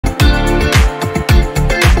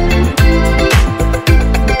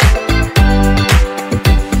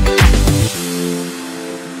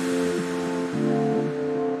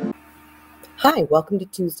Hi, welcome to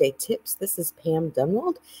Tuesday Tips. This is Pam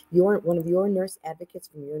Dunwald, one of your nurse advocates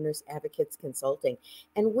from Your Nurse Advocates Consulting.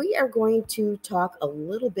 And we are going to talk a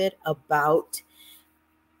little bit about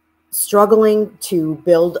struggling to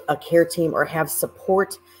build a care team or have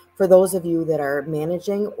support for those of you that are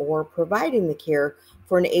managing or providing the care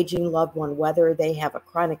for an aging loved one, whether they have a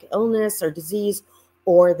chronic illness or disease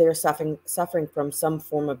or they're suffering from some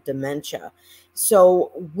form of dementia.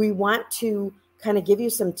 So we want to kind of give you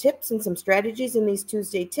some tips and some strategies in these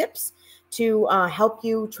Tuesday tips to help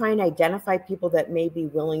you try and identify people that may be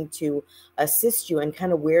willing to assist you and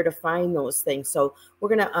kind of where to find those things. So we're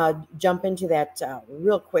going to jump into that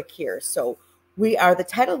real quick here. So the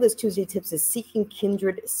title of this Tuesday tips is Seeking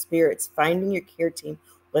Kindred Spirits, Finding Your Care Team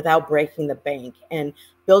Without Breaking the Bank. And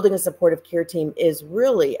building a supportive care team is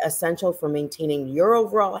really essential for maintaining your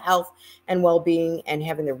overall health and well-being, and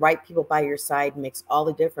having the right people by your side makes all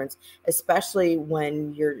the difference, especially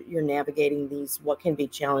when you're navigating these what can be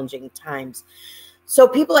challenging times. So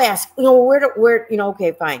people ask,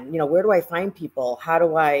 okay, fine, where do I find people? How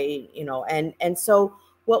do I, and so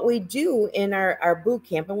what we do in our boot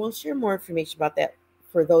camp, and we'll share more information about that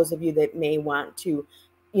for those of you that may want to,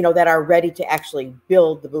 that are ready to actually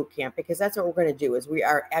build the boot camp, because that's what we're going to do, is we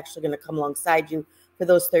are actually going to come alongside you for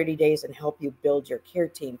those 30 days and help you build your care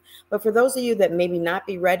team. But for those of you that maybe not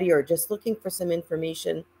be ready or just looking for some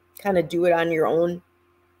information, kind of do it on your own.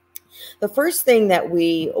 The first thing that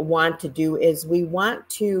we want to do is we want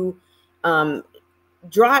to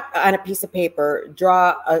draw on a piece of paper,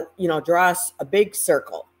 draw a big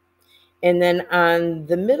circle. And then on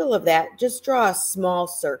the middle of that, just draw a small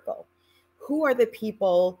circle. Who are the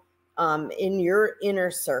people in your inner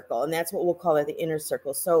circle? And that's what we'll call it, the inner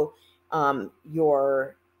circle. So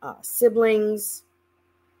your siblings,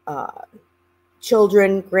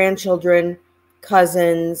 children, grandchildren,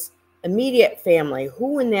 cousins, immediate family.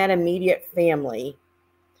 Who in that immediate family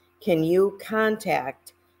can you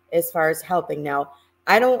contact as far as helping? Now,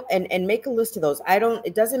 and make a list of those.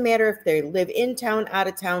 It doesn't matter if they live in town, out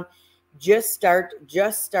of town, just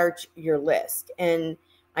start your list. And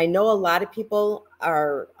I know a lot of people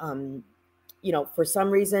are, for some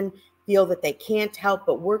reason feel that they can't help,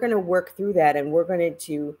 but we're going to work through that, and we're going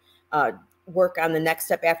to work on the next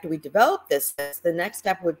step after we develop this. The next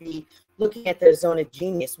step would be looking at their zone of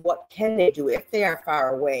genius. What can they do if they are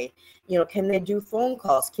far away? Can they do phone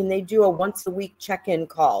calls? Can they do a once a week check-in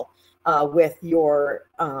call with your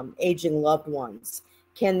aging loved ones?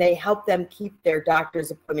 Can they help them keep their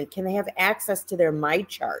doctor's appointment? Can they have access to their My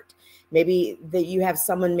Chart? Maybe that you have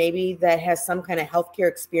someone maybe that has some kind of healthcare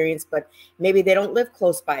experience, but maybe they don't live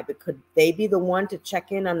close by, but could they be the one to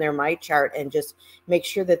check in on their My Chart and just make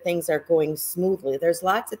sure that things are going smoothly? There's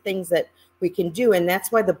lots of things that we can do. And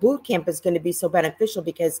that's why the boot camp is going to be so beneficial,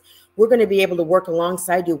 because we're going to be able to work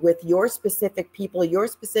alongside you with your specific people, your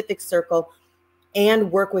specific circle,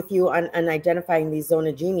 and work with you on identifying these zone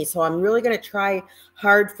of genius. So I'm really going to try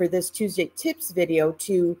hard for this Tuesday tips video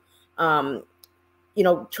to,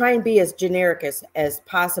 try and be as generic as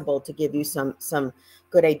possible to give you some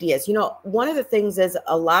good ideas. One of the things is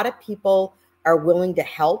a lot of people are willing to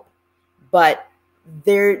help, but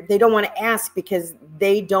they don't want to ask because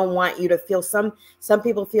they don't want you to feel, some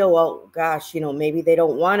people feel, well, gosh, maybe they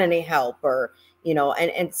don't want any help, or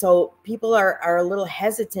and so people are a little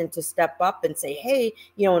hesitant to step up and say, hey,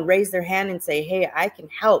 and raise their hand and say, hey, I can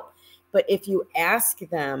help. But if you ask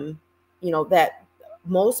them, that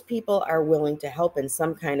most people are willing to help in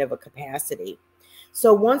some kind of a capacity.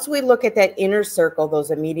 So once we look at that inner circle, those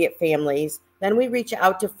immediate families, then we reach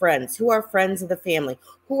out to friends. Who are friends of the family?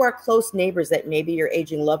 Who are close neighbors that maybe your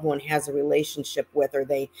aging loved one has a relationship with, or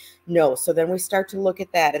they know? So then we start to look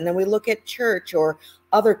at that. And then we look at church or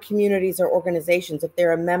other communities or organizations. If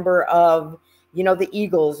they're a member of, the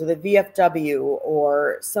Eagles or the VFW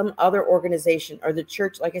or some other organization, or the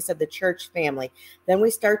church, like I said, the church family, then we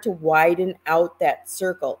start to widen out that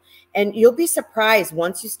circle. And you'll be surprised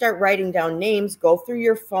once you start writing down names. Go through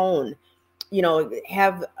your phone,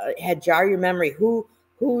 jar your memory. Who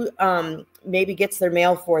maybe gets their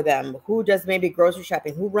mail for them? Who does maybe grocery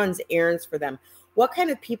shopping? Who runs errands for them? What kind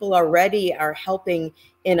of people already are helping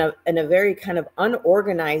in a very kind of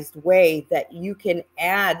unorganized way that you can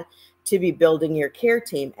add to be building your care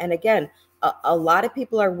team? And again, a lot of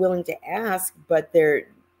people are willing to ask, but they're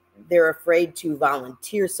afraid to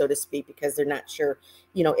volunteer, so to speak, because they're not sure,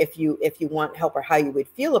 if you want help, or how you would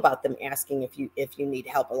feel about them asking if you need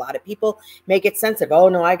help. A lot of people make it sensitive. Oh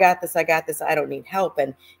no, I got this, I don't need help.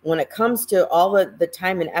 And when it comes to all the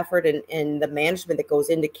time and effort and the management that goes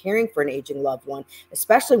into caring for an aging loved one,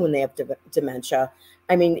 especially when they have dementia,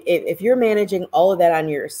 I mean, if you're managing all of that on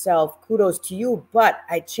yourself, kudos to you. But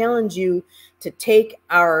I challenge you to take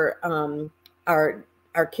our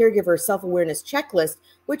caregiver self-awareness checklist,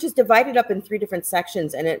 which is divided up in 3 different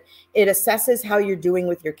sections, and it assesses how you're doing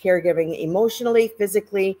with your caregiving emotionally,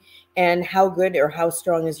 physically, and how good or how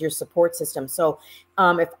strong is your support system. So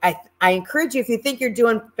if I encourage you, if you think you're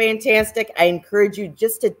doing fantastic, I encourage you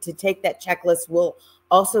just to take that checklist. We'll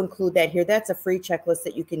also include that here. That's a free checklist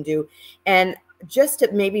that you can do, and just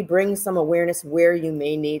to maybe bring some awareness where you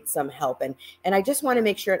may need some help. And I just want to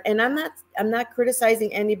make sure, and I'm not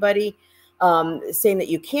criticizing anybody, saying that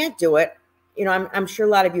you can't do it. I'm sure a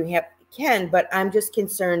lot of you can, but I'm just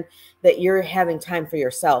concerned that you're having time for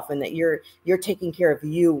yourself, and that you're taking care of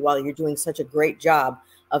you while you're doing such a great job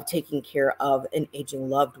of taking care of an aging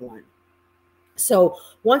loved one. So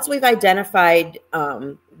once we've identified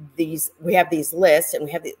we have these lists, and we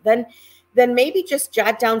have then maybe just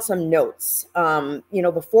jot down some notes.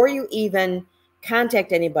 Before you even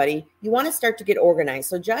contact anybody, you want to start to get organized.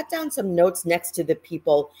 So jot down some notes next to the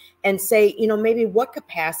people and say, maybe what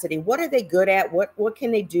capacity, what are they good at? What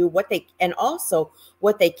can they do? And also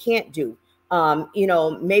what they can't do.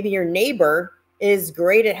 Maybe your neighbor is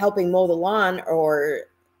great at helping mow the lawn or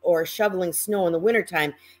shoveling snow in the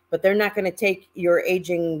wintertime, but they're not going to take your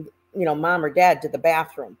aging, mom or dad to the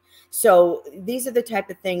bathroom. So these are the type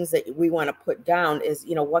of things that we want to put down is,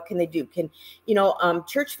 what can they do?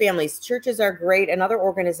 Church families, churches are great, and other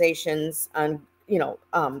organizations,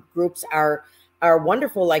 groups are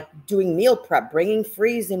wonderful, like doing meal prep, bringing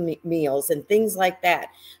freezing meals and things like that.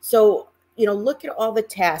 So, look at all the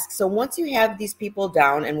tasks. So once you have these people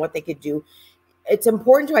down and what they could do, it's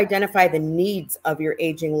important to identify the needs of your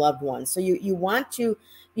aging loved ones. So you want to,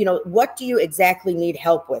 what do you exactly need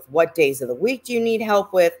help with? What days of the week do you need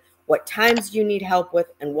help with? What times do you need help with?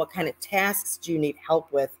 And what kind of tasks do you need help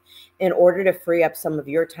with in order to free up some of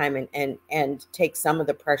your time and take some of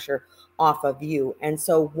the pressure off of you? And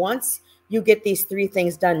so once you get these 3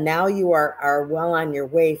 things done, now you are well on your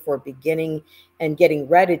way for beginning and getting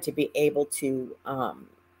ready to be able to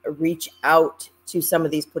reach out to some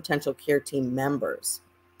of these potential care team members.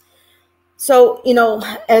 So,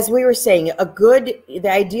 as we were saying, the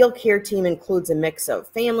ideal care team includes a mix of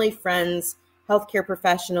family, friends, healthcare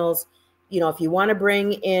professionals. If you want to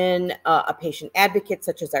bring in a patient advocate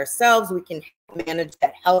such as ourselves, we can manage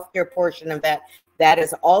that healthcare portion of that. That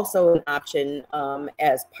is also an option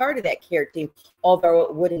as part of that care team, although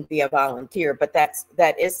it wouldn't be a volunteer, but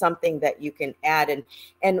that is something that you can add.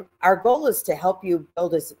 And our goal is to help you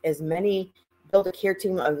build build a care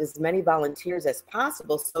team of as many volunteers as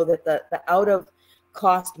possible, so that the out of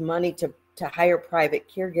cost money to hire private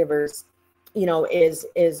caregivers, is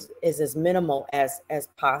as minimal as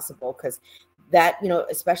possible. Because that,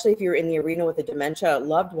 especially if you're in the arena with a dementia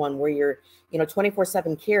loved one where you're,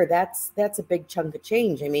 24/7 care, that's a big chunk of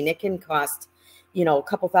change. I mean, it can cost, a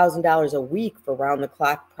couple $1,000s a week for round the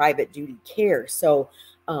clock private duty care. So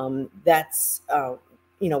that's,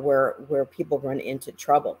 where people run into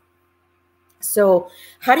trouble. So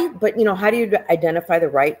how do you identify the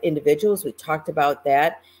right individuals? We talked about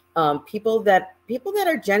that. People that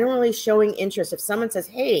are generally showing interest. If someone says,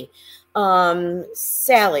 "Hey,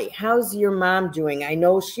 Sally, how's your mom doing? I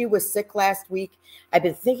know she was sick last week. I've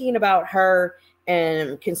been thinking about her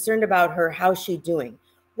and I'm concerned about her. How's she doing?"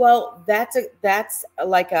 Well, that's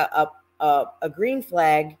like a green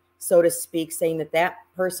flag, so to speak, saying that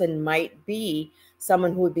person might be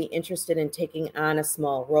someone who would be interested in taking on a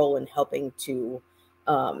small role in helping to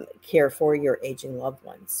care for your aging loved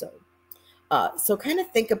ones. So kind of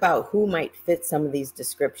think about who might fit some of these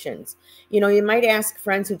descriptions. You might ask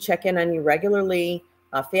friends who check in on you regularly,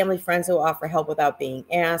 family friends who offer help without being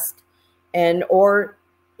asked, or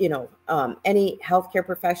any healthcare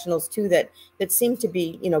professionals too that seem to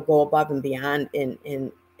be, go above and beyond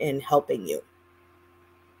in helping you.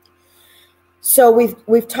 So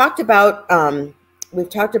we've talked about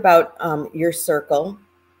your circle.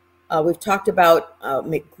 We've talked about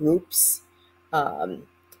groups,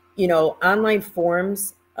 online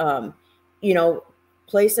forums,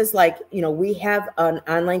 places like, we have an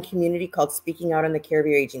online community called Speaking Out on the Care of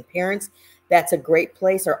Your Aging Parents. That's a great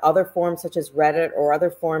place, or other forums such as Reddit or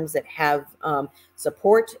other forums that have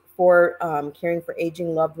support for caring for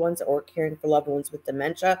aging loved ones or caring for loved ones with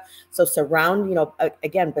dementia. So surround,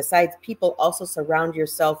 again, besides people, also surround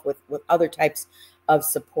yourself with other types of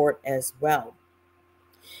support as well.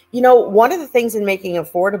 You know, one of the things in making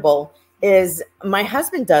affordable is my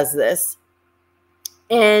husband does this,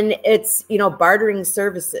 and it's, you know, bartering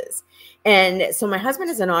services. And so my husband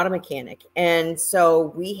is an auto mechanic, and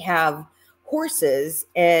so we have horses.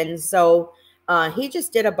 And so he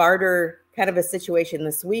just did a barter kind of a situation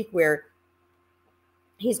this week where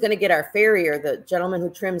he's going to get our farrier, the gentleman who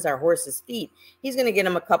trims our horse's feet, he's going to get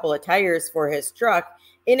him a couple of tires for his truck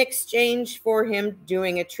in exchange for him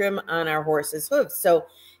doing a trim on our horse's hooves. So,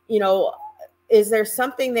 you know, is there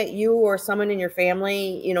something that you or someone in your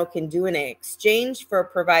family, you know, can do in exchange for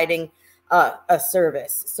providing a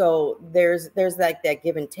service? So there's like that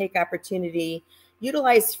give and take opportunity.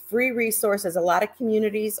 Utilize free resources. A lot of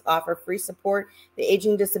communities offer free support. The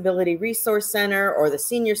Aging Disability Resource Center or the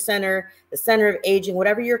Senior Center, the Center of Aging,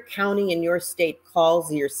 whatever your county in your state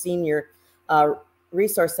calls your senior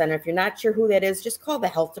resource center. If you're not sure who that is, just call the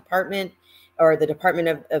health department or the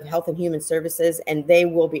Department of Health and Human Services, and they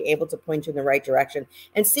will be able to point you in the right direction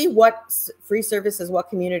and see what free services, what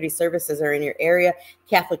community services are in your area.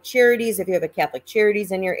 Catholic Charities, if you have a Catholic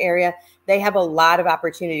Charities in your area, they have a lot of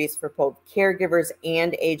opportunities for both caregivers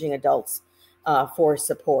and aging adults for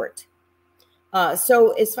support.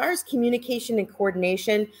 So as far as communication and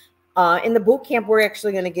coordination, in the boot camp, we're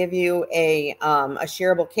actually going to give you a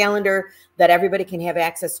shareable calendar that everybody can have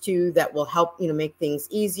access to that will help, you know, make things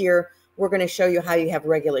easier. We're going to show you how you have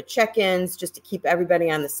regular check-ins just to keep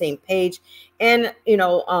everybody on the same page, and, you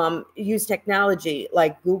know, use technology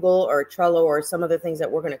like Google or Trello or some other things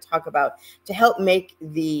that we're going to talk about to help make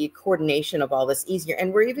the coordination of all this easier.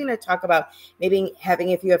 And we're even going to talk about maybe having,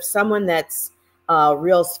 if you have someone that's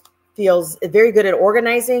feels very good at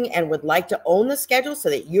organizing and would like to own the schedule so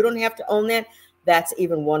that you don't have to own that, that's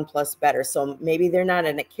even 1+ better. So maybe they're not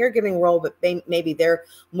in a caregiving role, but maybe they're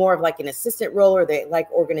more of like an assistant role, or they like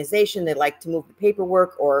organization. They like to move the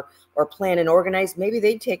paperwork or plan and organize. Maybe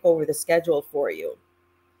they take over the schedule for you.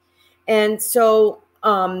 And so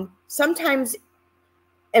sometimes,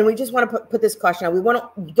 and we just want to put this caution out. We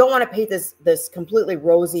don't want to paint this completely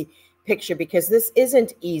rosy picture, because this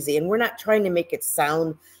isn't easy, and we're not trying to make it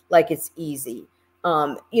sound like it's easy.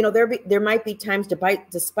 You know, there might be times,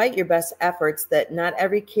 despite your best efforts, that not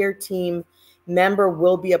every care team member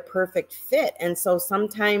will be a perfect fit. And so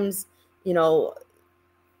sometimes, you know,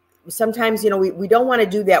 we don't want to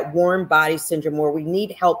do that warm body syndrome where we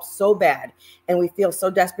need help so bad and we feel so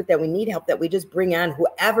desperate that we need help that we just bring on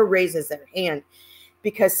whoever raises their hand,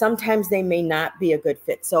 because sometimes they may not be a good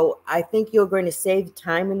fit. So I think you're going to save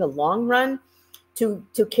time in the long run to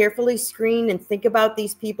carefully screen and think about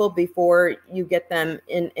these people before you get them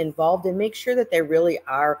involved, and make sure that they really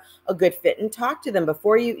are a good fit, and talk to them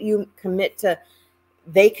before you commit to,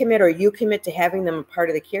 they commit or you commit to having them a part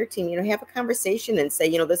of the care team. You know, have a conversation and say,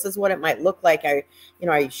 you know, this is what it might look like. Are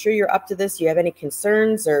you sure you're up to this? Do you have any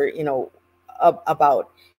concerns, or, you know,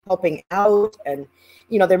 about helping out? And,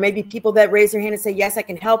 you know, there may be people that raise their hand and say, yes, I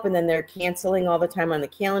can help, and then they're canceling all the time on the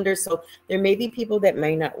calendar. So there may be people that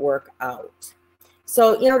may not work out.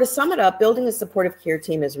 So, you know, to sum it up, building a supportive care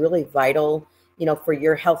team is really vital, you know, for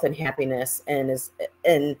your health and happiness,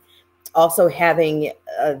 and also having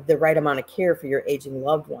the right amount of care for your aging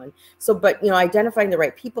loved one. So, but, you know, identifying the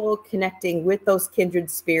right people, connecting with those kindred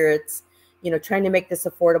spirits, you know, trying to make this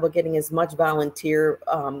affordable, getting as much volunteer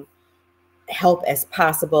help as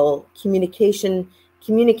possible, communicating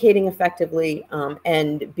effectively,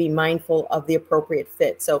 and be mindful of the appropriate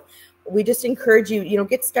fit. So we just encourage you, you know,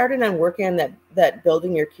 get started on working on that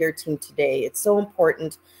building your care team today. It's so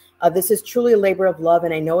important. This is truly a labor of love,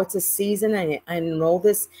 and I know it's a season. I know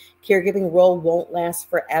this caregiving role won't last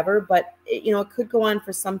forever, but you know, it could go on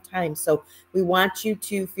for some time. So we want you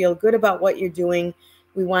to feel good about what you're doing.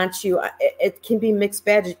 We want you, it can be mixed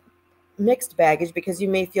baggage, because you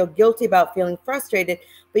may feel guilty about feeling frustrated,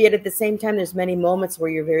 but yet at the same time, there's many moments where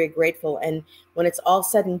you're very grateful. And when it's all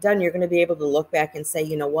said and done, you're going to be able to look back and say,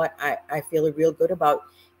 you know what, I feel real good about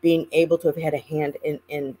being able to have had a hand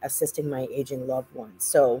in assisting my aging loved ones.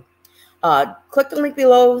 So click the link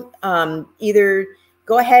below. Either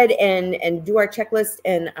go ahead and do our checklist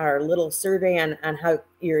and our little survey on how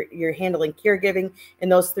you're handling caregiving in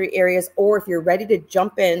those 3 areas, or if you're ready to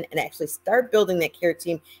jump in and actually start building that care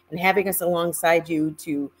team and having us alongside you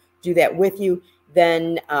to do that with you,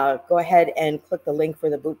 then go ahead and click the link for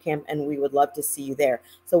the boot camp, and we would love to see you there.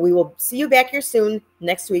 So we will see you back here soon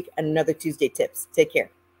next week on another Tuesday Tips. Take care.